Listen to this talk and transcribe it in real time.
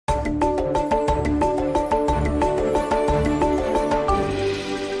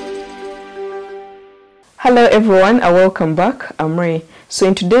Hello everyone and welcome back. I'm Ray. So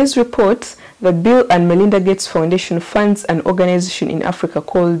in today's report, the Bill and Melinda Gates Foundation funds an organization in Africa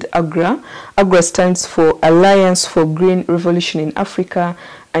called AGRA. AGRA stands for Alliance for Green Revolution in Africa,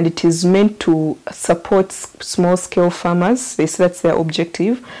 and it is meant to support small-scale farmers. They say that's their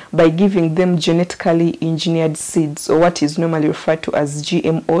objective, by giving them genetically engineered seeds, or what is normally referred to as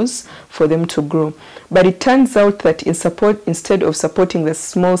GMOs, for them to grow. But it turns out that instead of supporting the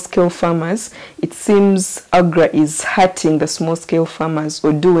small-scale farmers, it seems AGRA is hurting the small-scale farmers,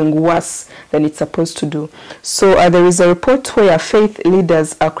 or doing worse than it's supposed to do. So there is a report where faith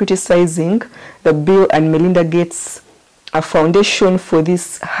leaders are criticizing the Bill and Melinda Gates Foundation for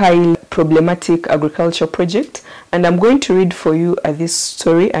this highly problematic agriculture project. And I'm going to read for you this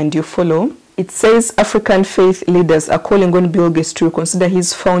story and you follow. It says African faith leaders are calling on Bill Gates to reconsider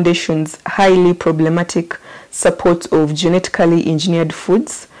his foundation's highly problematic support of genetically engineered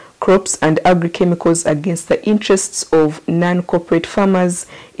foods, crops and agrochemicals against the interests of non-corporate farmers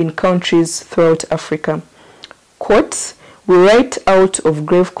in countries throughout Africa. Quote, "We write out of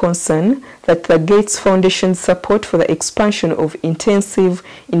grave concern that the Gates Foundation's support for the expansion of intensive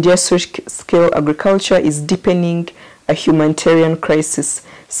industrial-scale agriculture is deepening a humanitarian crisis,"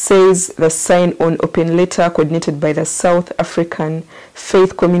 says the sign-on open letter coordinated by the South African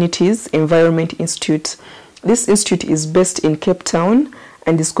Faith Communities Environment Institute. This institute is based in Cape Town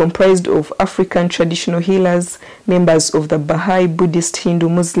and is comprised of African traditional healers, members of the Baha'i, Buddhist, Hindu,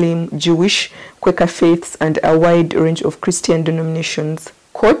 Muslim, Jewish, Quaker faiths, and a wide range of Christian denominations.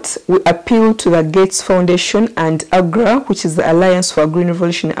 Quote, "We appeal to the Gates Foundation and AGRA, which is the Alliance for a Green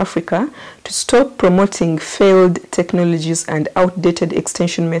Revolution in Africa, to stop promoting failed technologies and outdated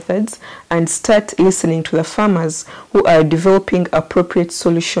extension methods and start listening to the farmers who are developing appropriate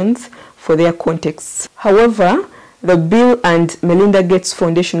solutions for their contexts." However, the Bill and Melinda Gates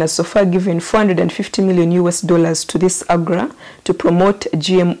Foundation has so far given $450 million to this AGRA to promote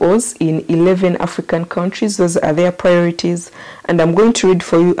GMOs in 11 African countries. Those are their priorities. And I'm going to read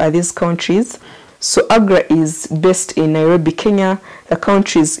for you these countries. So AGRA is based in Nairobi, Kenya. The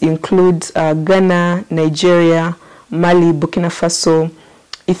countries include Ghana, Nigeria, Mali, Burkina Faso,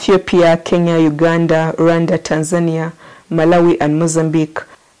 Ethiopia, Kenya, Uganda, Rwanda, Tanzania, Malawi, and Mozambique.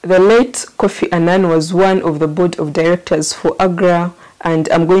 The late Kofi Annan was one of the board of directors for AGRA, and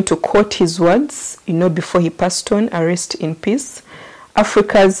I'm going to quote his words, before he passed on, "Rest in peace.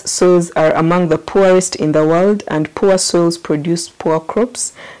 Africa's soils are among the poorest in the world, and poor soils produce poor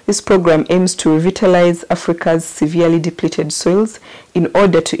crops. This program aims to revitalize Africa's severely depleted soils in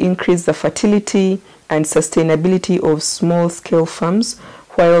order to increase the fertility and sustainability of small-scale farms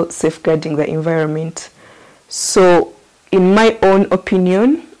while safeguarding the environment." So, in my own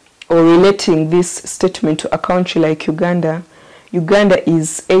opinion, or relating this statement to a country like Uganda, Uganda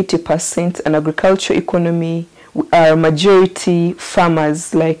is 80% an agricultural economy. We are majority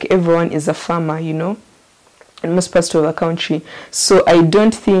farmers, like everyone is a farmer, in most parts of the country. So I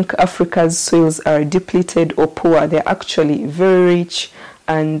don't think Africa's soils are depleted or poor. They're actually very rich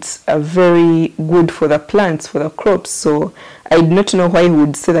and very good for the plants, for the crops. So I do not know why he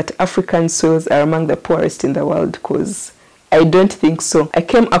would say that African soils are among the poorest in the world, because I don't think so. I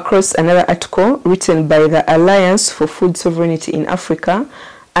came across another article written by the Alliance for Food Sovereignty in Africa,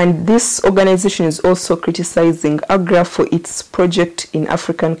 and this organization is also criticizing AGRA for its project in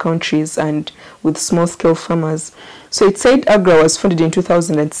African countries and with small-scale farmers. So it said AGRA was founded in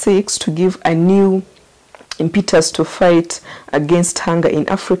 2006 to give a new impetus to fight against hunger in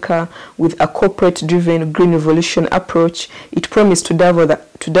Africa with a corporate-driven green revolution approach. It promised to double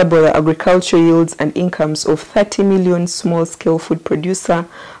the agricultural yields and incomes of 30 million small-scale food producer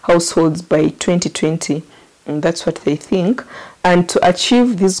households by 2020. And that's what they think. And to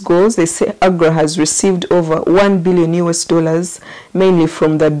achieve these goals, they say AGRA has received over $1 billion mainly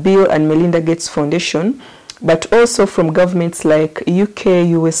from the Bill and Melinda Gates Foundation, but also from governments like UK,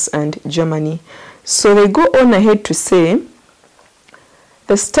 US, and Germany. So they go on ahead to say,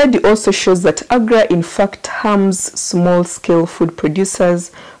 the study also shows that AGRA in fact harms small-scale food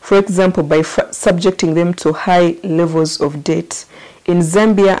producers, for example, by subjecting them to high levels of debt. In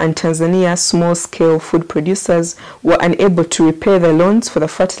Zambia and Tanzania, small-scale food producers were unable to repay the loans for the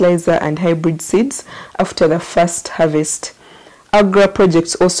fertilizer and hybrid seeds after the first harvest. AGRA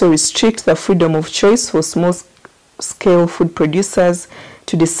projects also restrict the freedom of choice for small-scale food producers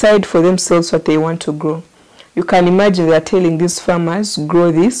to decide for themselves what they want to grow. You can imagine they are telling these farmers,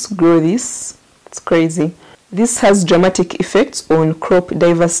 grow this, grow this. It's crazy. This has dramatic effects on crop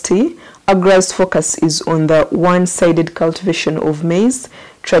diversity. AGRA's focus is on the one-sided cultivation of maize.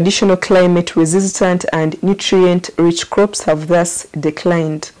 Traditional climate-resistant and nutrient-rich crops have thus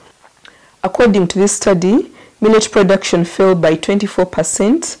declined. According to this study, millet production fell by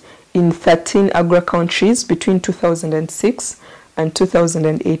 24% in 13 Agra countries between 2006 and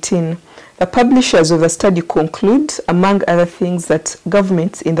 2018. The publishers of the study conclude, among other things, that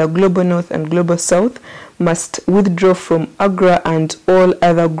governments in the global north and global south must withdraw from Agra and all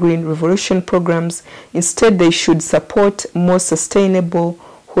other green revolution programs. Instead, they should support more sustainable,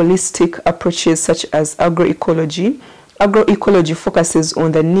 holistic approaches such as agroecology. Agroecology focuses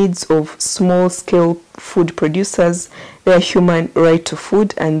on the needs of small-scale food producers, their human right to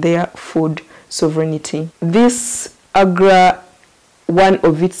food, and their food sovereignty. This Agra, one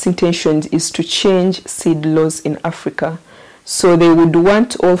of its intentions is to change seed laws in Africa. So they would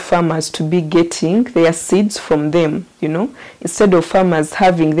want all farmers to be getting their seeds from them, instead of farmers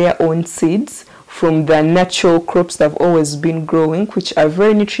having their own seeds from the natural crops that have always been growing, which are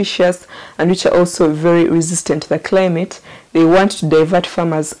very nutritious and which are also very resistant to the climate. They want to divert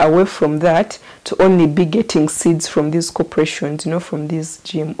farmers away from that to only be getting seeds from these corporations, from these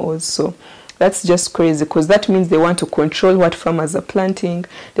GMOs. So that's just crazy, because that means they want to control what farmers are planting.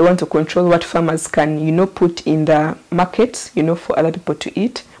 They want to control what farmers can, put in the market, for other people to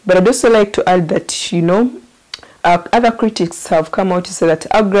eat. But I'd also like to add that, other critics have come out to say that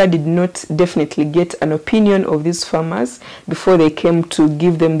Agra did not definitely get an opinion of these farmers before they came to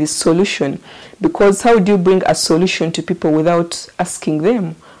give them this solution. Because how do you bring a solution to people without asking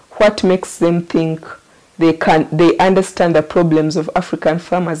them? What makes them think they understand the problems of African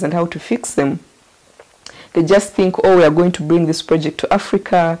farmers and how to fix them? They just think, oh, we are going to bring this project to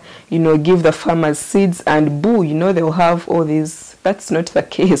Africa, give the farmers seeds and boo, they'll have all these. That's not the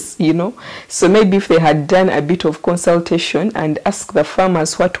case, So maybe if they had done a bit of consultation and asked the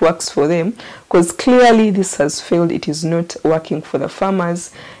farmers what works for them, because clearly this has failed, it is not working for the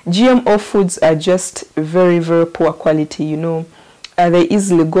farmers. GMO foods are just very, very poor quality, They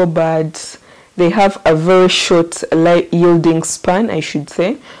easily go bad. They have a very short yielding span, I should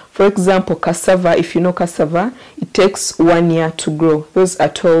say. For example, cassava, if you know cassava, it takes 1 year to grow. Those are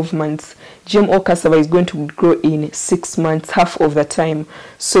 12 months. GMO cassava is going to grow in 6 months, half of the time.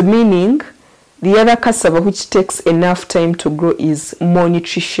 So meaning the other cassava, which takes enough time to grow, is more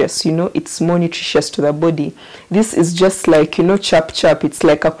nutritious, it's more nutritious to the body. This is just like, chop chop, it's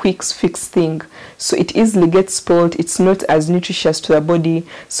like a quick fix thing. So it easily gets spoiled, it's not as nutritious to the body.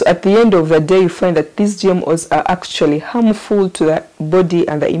 So at the end of the day, you find that these GMOs are actually harmful to the body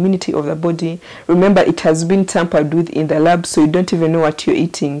and the immunity of the body. Remember, it has been tampered with in the lab, so you don't even know what you're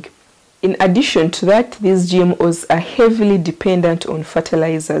eating. In addition to that, these GMOs are heavily dependent on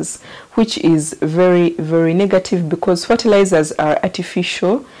fertilizers, which is very, very negative, because fertilizers are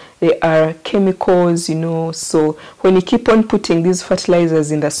artificial. They are chemicals, so when you keep on putting these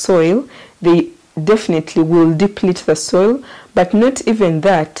fertilizers in the soil, they definitely will deplete the soil. But not even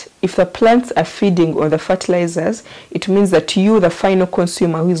that. If the plants are feeding on the fertilizers, it means that you, the final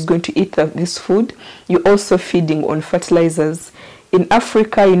consumer who is going to eat this food, you're also feeding on fertilizers. In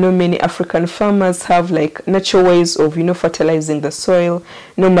Africa, many African farmers have like natural ways of, fertilizing the soil.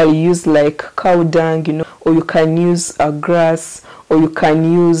 Normally use like cow dung, or you can use grass, or you can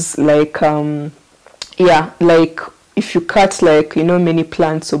use like, if you cut like, many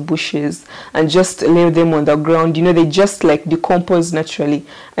plants or bushes and just lay them on the ground, they just like decompose naturally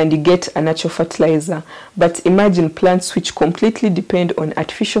and you get a natural fertilizer. But imagine plants which completely depend on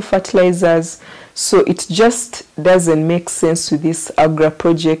artificial fertilizers. So it just doesn't make sense with this Agra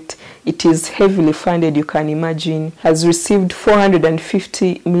project. It is heavily funded, you can imagine, has received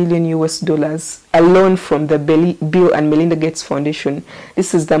 $450 million alone from the Bill and Melinda Gates Foundation.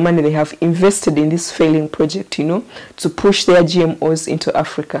 This is the money they have invested in this failing project, to push their GMOs into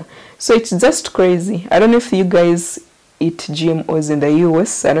Africa. So it's just crazy. I don't know if you guys eat GMOs in the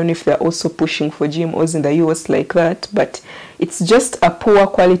US. I don't know if they're also pushing for GMOs in the US like that, but it's just a poor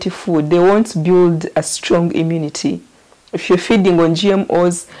quality food. They won't build a strong immunity. If you're feeding on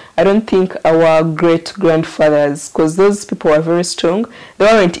GMOs, I don't think our great-grandfathers, because those people are very strong, they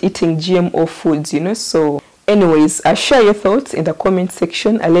weren't eating GMO foods, So anyways, share your thoughts in the comment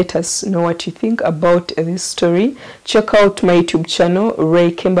section and let us know what you think about this story. Check out my YouTube channel,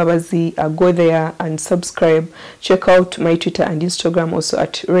 Ray Kembabazi. Go there and subscribe. Check out my Twitter and Instagram also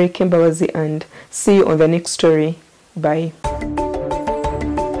at Ray Kembabazi, and see you on the next story. Bye.